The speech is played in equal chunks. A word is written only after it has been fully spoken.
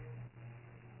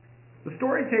The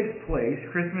story takes place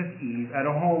Christmas Eve at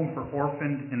a home for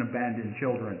orphaned and abandoned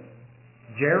children.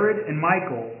 Jared and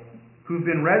Michael, who've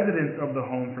been residents of the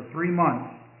home for 3 months,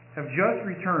 have just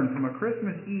returned from a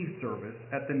Christmas Eve service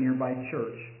at the nearby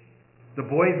church. The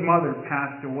boy's mother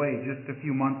passed away just a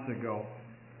few months ago.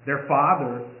 Their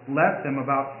father left them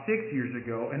about 6 years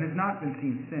ago and has not been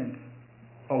seen since.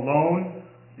 Alone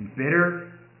and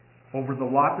bitter over the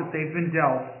lot that they've been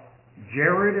dealt,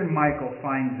 Jared and Michael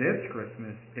find this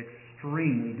Christmas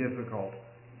extremely difficult,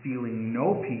 feeling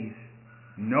no peace,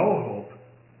 no hope,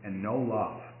 and no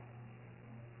love.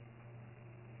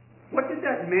 What did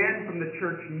that man from the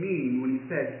church mean when he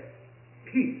said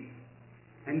peace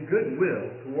and goodwill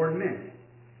toward men?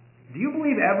 Do you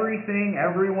believe everything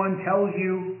everyone tells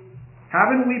you?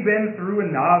 Haven't we been through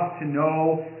enough to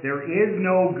know there is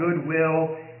no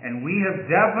goodwill, and we have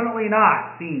definitely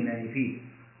not seen any peace?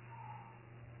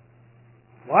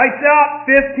 Lights out,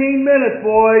 15 minutes,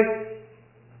 boys.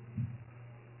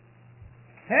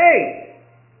 Hey,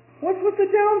 what's with the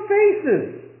down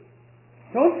faces?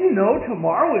 Don't you know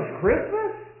tomorrow is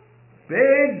Christmas?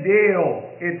 Big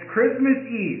deal. It's Christmas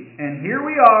Eve, and here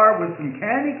we are with some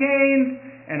candy canes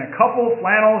and a couple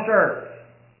flannel shirts.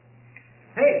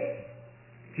 Hey,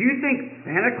 do you think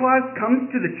Santa Claus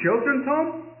comes to the children's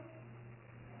home?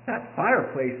 That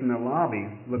fireplace in the lobby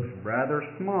looks rather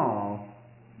small.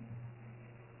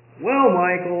 Well,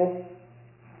 Michael,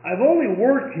 I've only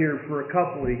worked here for a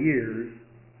couple of years,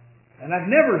 and I've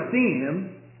never seen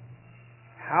him.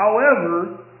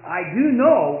 However, I do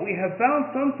know we have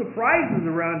found some surprises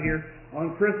around here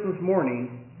on Christmas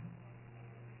morning.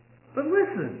 But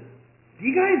listen, do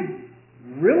you guys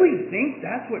really think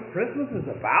that's what Christmas is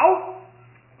about?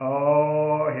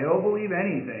 Oh, he'll believe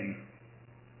anything.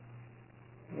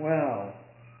 Well,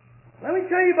 let me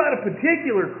tell you about a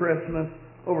particular Christmas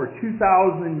over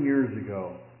 2,000 years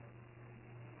ago,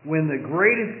 when the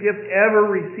greatest gift ever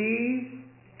received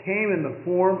came in the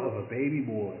form of a baby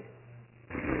boy.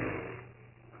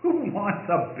 Who wants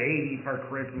a baby for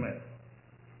Christmas?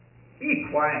 Be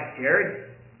quiet, Jared.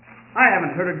 I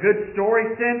haven't heard a good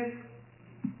story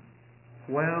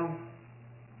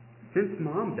since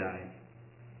Mom died.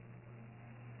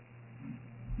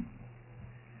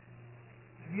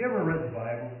 Have you ever read the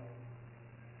Bible?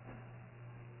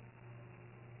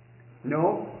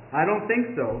 No, I don't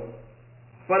think so.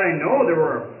 But I know there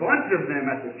were a bunch of them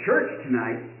at the church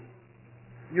tonight.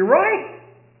 You're right.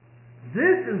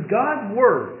 This is God's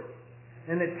Word,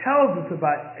 and it tells us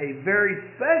about a very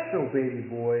special baby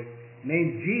boy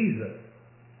named Jesus,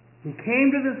 who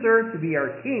came to this earth to be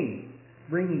our King,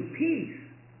 bringing peace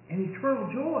and eternal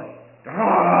joy.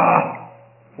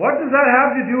 What does that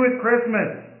have to do with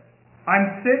Christmas?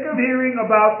 I'm sick of hearing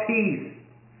about peace.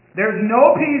 There's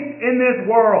no peace in this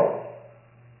world.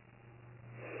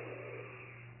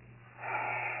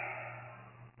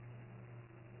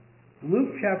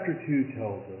 Luke chapter 2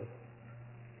 tells us,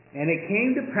 "And it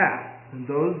came to pass in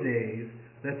those days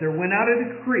that there went out a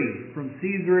decree from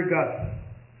Caesar Augustus,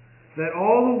 that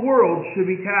all the world should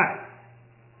be taxed.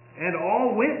 And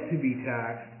all went to be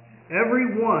taxed, every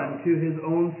one to his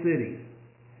own city.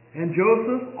 And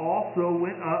Joseph also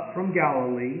went up from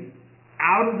Galilee,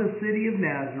 out of the city of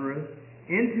Nazareth,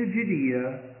 into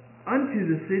Judea, unto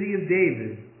the city of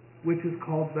David, which is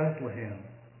called Bethlehem,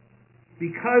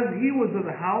 because he was of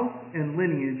the house and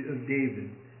lineage of David,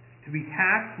 to be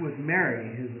taxed with Mary,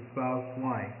 his espoused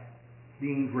wife,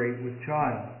 being great with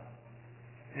child.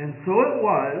 And so it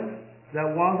was,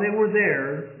 that while they were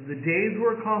there, the days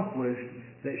were accomplished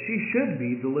that she should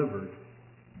be delivered."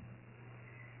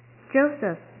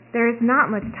 Joseph, there is not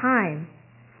much time.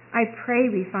 I pray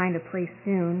we find a place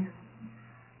soon.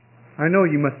 I know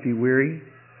you must be weary.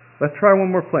 Let's try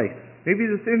one more place. Maybe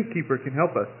this innkeeper can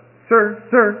help us.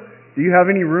 Sir, do you have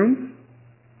any rooms?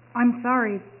 I'm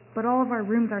sorry, but all of our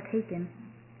rooms are taken.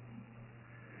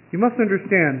 You must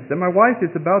understand that my wife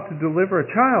is about to deliver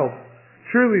a child.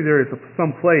 Surely there is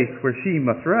some place where she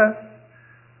must rest.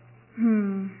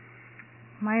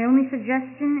 My only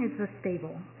suggestion is the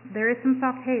stable. There is some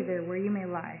soft hay there where you may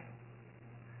lie.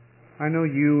 I know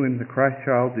you and the Christ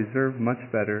child deserve much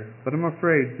better, but I'm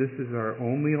afraid this is our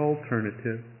only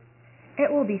alternative.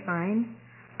 It will be fine.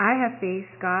 I have faith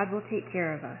God will take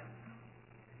care of us.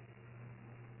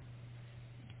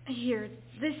 Here,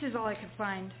 this is all I could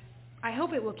find. I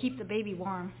hope it will keep the baby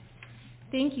warm.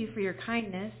 Thank you for your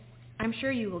kindness. I'm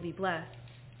sure you will be blessed.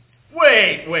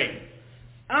 Wait.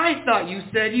 I thought you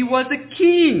said he was a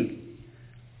king.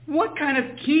 What kind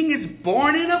of king is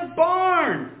born in a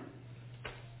barn?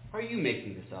 Are you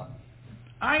making this up?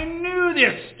 I knew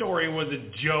this story was a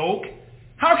joke.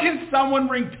 How can someone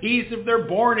bring peace if they're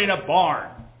born in a barn?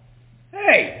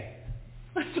 Hey,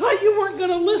 I thought you weren't going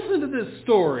to listen to this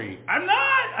story. I'm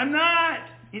not.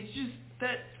 It's just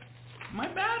that my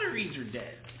batteries are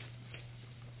dead.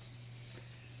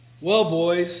 Well,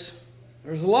 boys,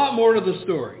 there's a lot more to the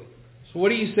story. So what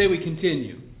do you say we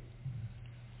continue?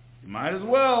 You might as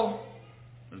well.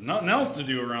 There's nothing else to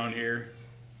do around here.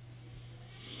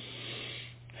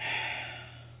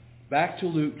 Back to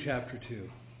Luke chapter 2.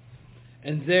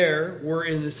 And there were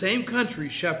in the same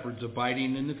country shepherds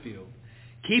abiding in the field,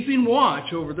 keeping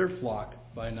watch over their flock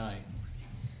by night.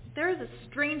 There is a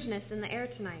strangeness in the air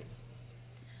tonight.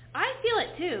 I feel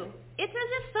it too. It's as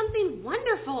if something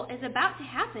wonderful is about to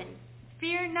happen.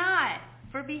 Fear not,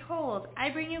 for behold, I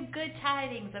bring you good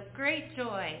tidings of great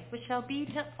joy, which shall be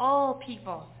to all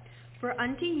people. For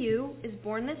unto you is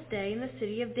born this day in the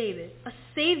city of David a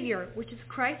Savior, which is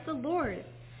Christ the Lord.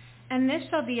 And this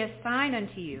shall be a sign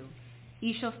unto you.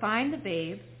 Ye shall find the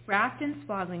babe wrapped in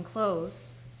swaddling clothes,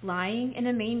 lying in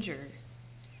a manger.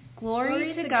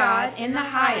 Glory to God in the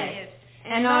highest,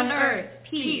 and on earth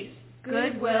peace,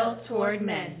 goodwill toward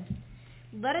men.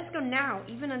 Let us go now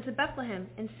even unto Bethlehem,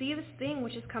 and see this thing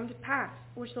which is come to pass,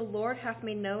 which the Lord hath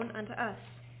made known unto us.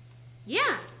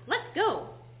 Yeah, let's go.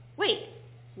 Wait,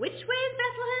 which way is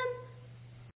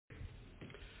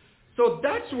Bethlehem? So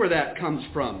that's where that comes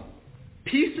from.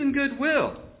 Peace and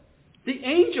goodwill. The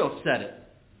angel said it.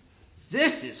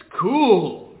 This is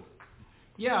cool.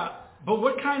 Yeah, but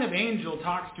what kind of angel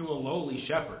talks to a lowly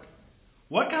shepherd?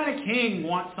 What kind of king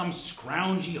wants some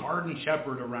scroungy, hardened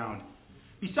shepherd around?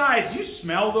 Besides, you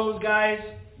smell those guys?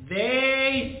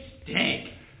 They stink.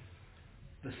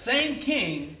 The same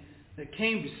king that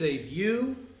came to save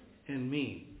you and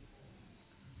me.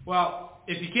 Well,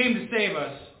 if he came to save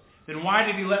us, then why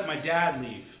did he let my dad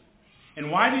leave? And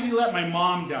why did he let my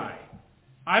mom die?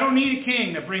 I don't need a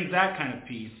king that brings that kind of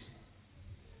peace.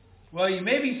 Well, you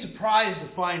may be surprised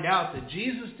to find out that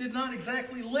Jesus did not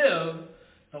exactly live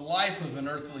the life of an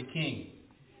earthly king.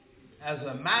 As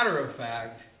a matter of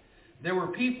fact, there were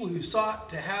people who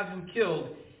sought to have him killed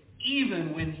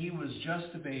even when he was just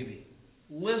a baby.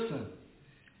 Listen,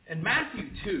 in Matthew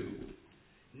 2,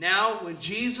 now when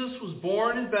Jesus was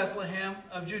born in Bethlehem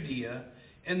of Judea,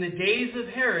 in the days of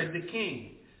Herod the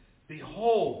king,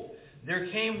 behold,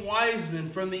 there came wise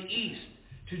men from the east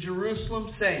to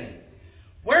Jerusalem, saying,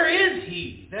 Where is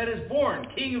he that is born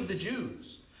King of the Jews?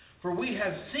 For we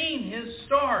have seen his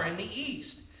star in the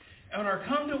east, and are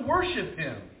come to worship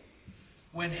him.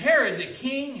 When Herod the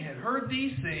king had heard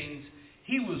these things,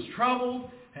 he was troubled,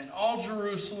 and all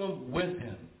Jerusalem with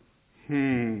him.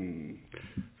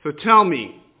 So tell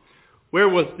me, where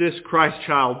was this Christ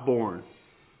child born?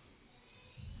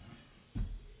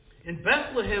 In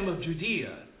Bethlehem of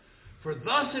Judea, for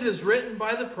thus it is written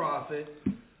by the prophet.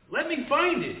 Let me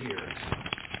find it here.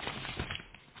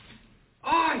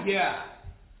 Ah, yeah.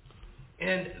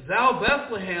 And thou,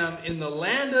 Bethlehem, in the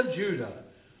land of Judah,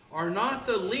 are not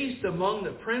the least among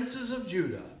the princes of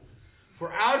Judah.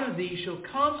 For out of thee shall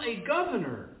come a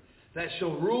governor that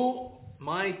shall rule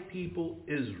my people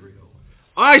Israel.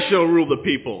 I shall rule the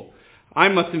people. I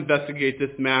must investigate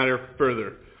this matter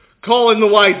further. Call in the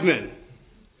wise men.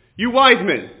 You wise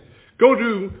men, go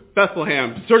to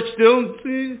Bethlehem. Search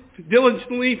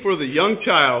diligently for the young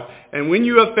child. And when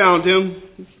you have found him,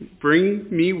 bring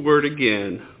me word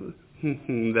again,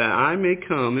 that I may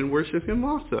come and worship him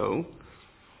also.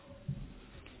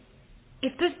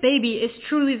 If this baby is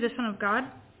truly the Son of God,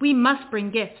 we must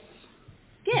bring gifts.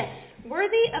 Gifts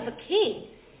worthy of a king.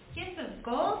 Gifts of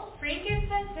gold,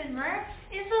 frankincense, and myrrh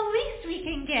is the least we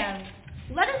can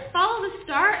give. Let us follow the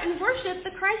star and worship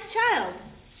the Christ child.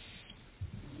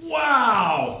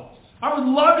 Wow! I would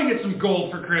love to get some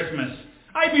gold for Christmas.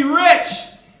 I'd be rich!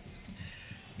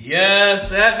 Yes,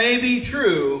 that may be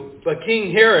true, but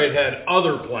King Herod had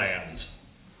other plans.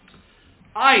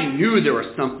 I knew there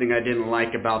was something I didn't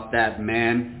like about that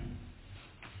man.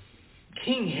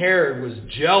 King Herod was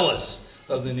jealous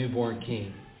of the newborn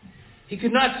king. He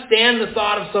could not stand the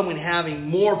thought of someone having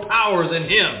more power than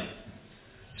him.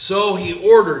 So he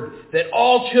ordered that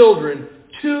all children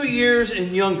 2 years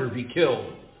and younger be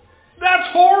killed.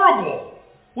 That's horrible!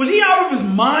 Was he out of his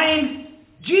mind?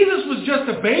 Jesus was just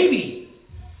a baby.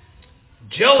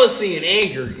 Jealousy and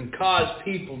anger can cause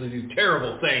people to do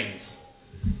terrible things.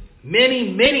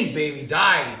 Many babies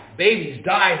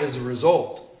died as a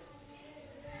result.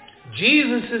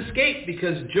 Jesus escaped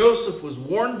because Joseph was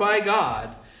warned by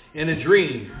God in a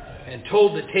dream and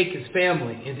told to take his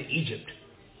family into Egypt.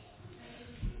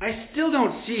 I still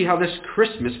don't see how this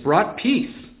Christmas brought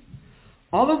peace.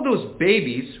 All of those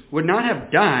babies would not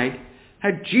have died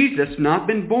had Jesus not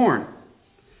been born.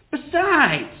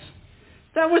 Besides,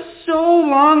 that was so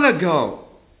long ago.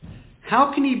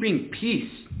 how can he bring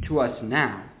peace to us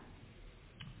now?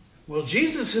 Well,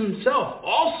 Jesus himself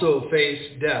also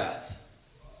faced death.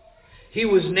 He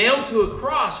was nailed to a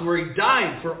cross where he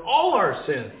died for all our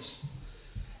sins.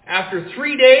 After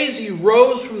 3 days, he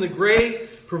rose from the grave,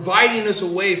 providing us a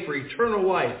way for eternal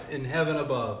life in heaven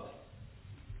above.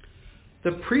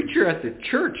 The preacher at the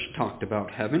church talked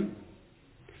about heaven.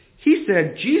 He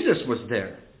said Jesus was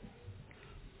there.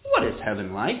 What is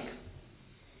heaven like?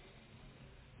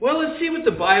 Well, let's see what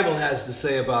the Bible has to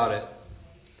say about it.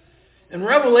 In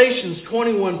Revelations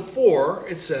 21:4,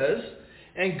 it says,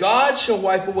 "And God shall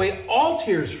wipe away all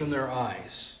tears from their eyes,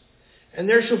 and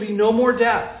there shall be no more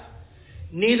death,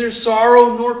 neither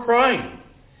sorrow nor crying.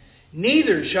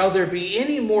 Neither shall there be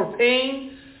any more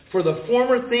pain, for the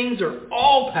former things are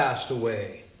all passed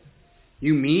away."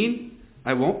 You mean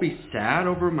I won't be sad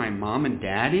over my mom and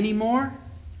dad anymore?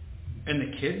 And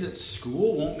the kids at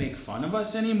school won't make fun of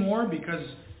us anymore because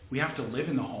we have to live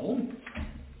in the home?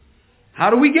 How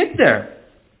do we get there?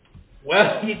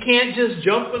 Well, you can't just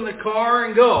jump in the car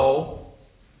and go.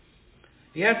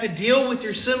 You have to deal with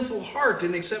your sinful heart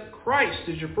and accept Christ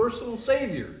as your personal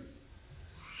Savior.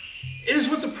 It is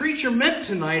what the preacher meant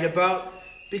tonight about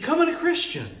becoming a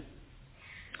Christian.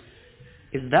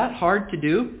 Is that hard to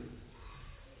do?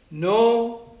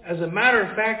 No, as a matter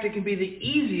of fact, it can be the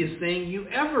easiest thing you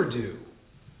ever do.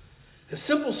 A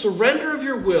simple surrender of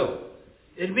your will,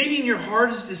 admitting your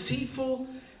heart is deceitful,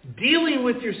 dealing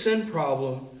with your sin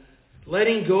problem,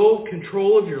 letting go of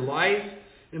control of your life,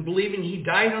 and believing he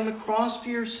died on the cross for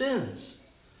your sins.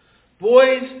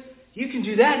 Boys, you can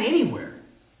do that anywhere.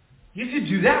 You could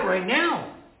do that right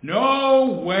now.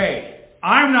 No way.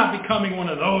 I'm not becoming one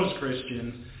of those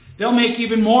Christians. They'll make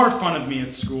even more fun of me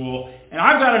at school, and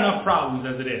I've got enough problems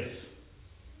as it is.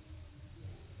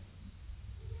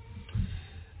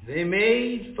 They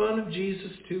made fun of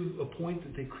Jesus to a point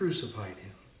that they crucified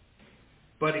him.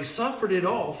 But he suffered it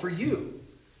all for you,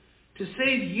 to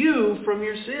save you from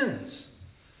your sins.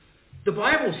 The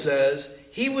Bible says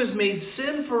he was made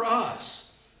sin for us,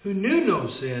 who knew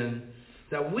no sin,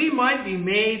 that we might be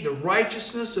made the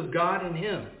righteousness of God in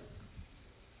him.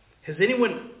 Has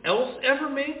anyone else ever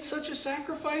made such a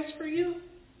sacrifice for you?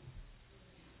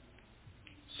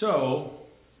 So,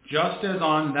 just as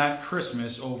on that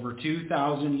Christmas over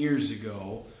 2,000 years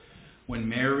ago, when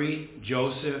Mary,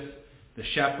 Joseph, the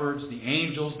shepherds, the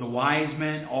angels, the wise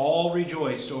men all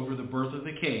rejoiced over the birth of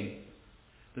the King,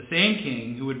 the same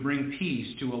King who would bring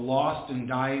peace to a lost and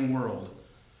dying world,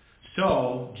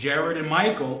 so Jared and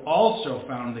Michael also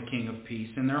found the King of Peace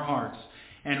in their hearts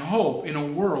and hope in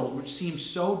a world which seemed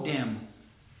so dim.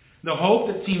 The hope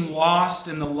that seemed lost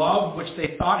and the love which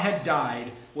they thought had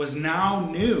died was now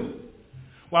new.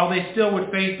 While they still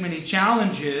would face many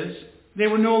challenges, they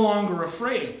were no longer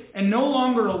afraid and no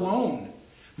longer alone.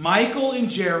 Michael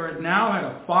and Jared now had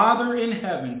a Father in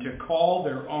heaven to call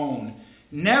their own,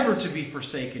 never to be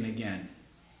forsaken again.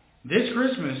 This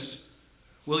Christmas,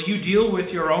 will you deal with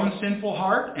your own sinful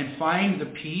heart and find the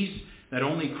peace that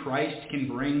only Christ can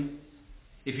bring?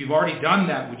 If you've already done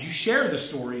that, would you share the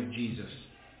story of Jesus?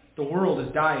 The world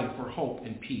is dying for hope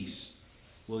and peace.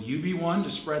 Will you be one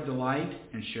to spread the light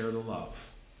and share the love?